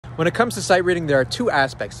When it comes to sight reading, there are two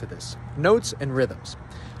aspects to this: notes and rhythms.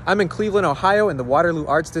 I'm in Cleveland, Ohio, in the Waterloo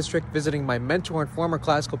Arts District, visiting my mentor and former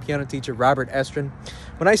classical piano teacher, Robert Estrin.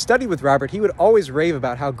 When I studied with Robert, he would always rave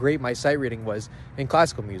about how great my sight reading was in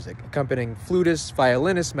classical music, accompanying flutists,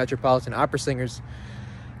 violinists, Metropolitan Opera singers.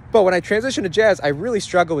 But when I transitioned to jazz, I really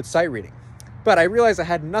struggled with sight reading. But I realized I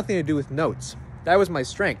had nothing to do with notes. That was my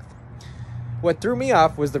strength. What threw me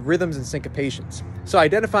off was the rhythms and syncopations. So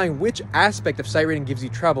identifying which aspect of sight reading gives you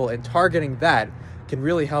trouble and targeting that can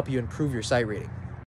really help you improve your sight reading.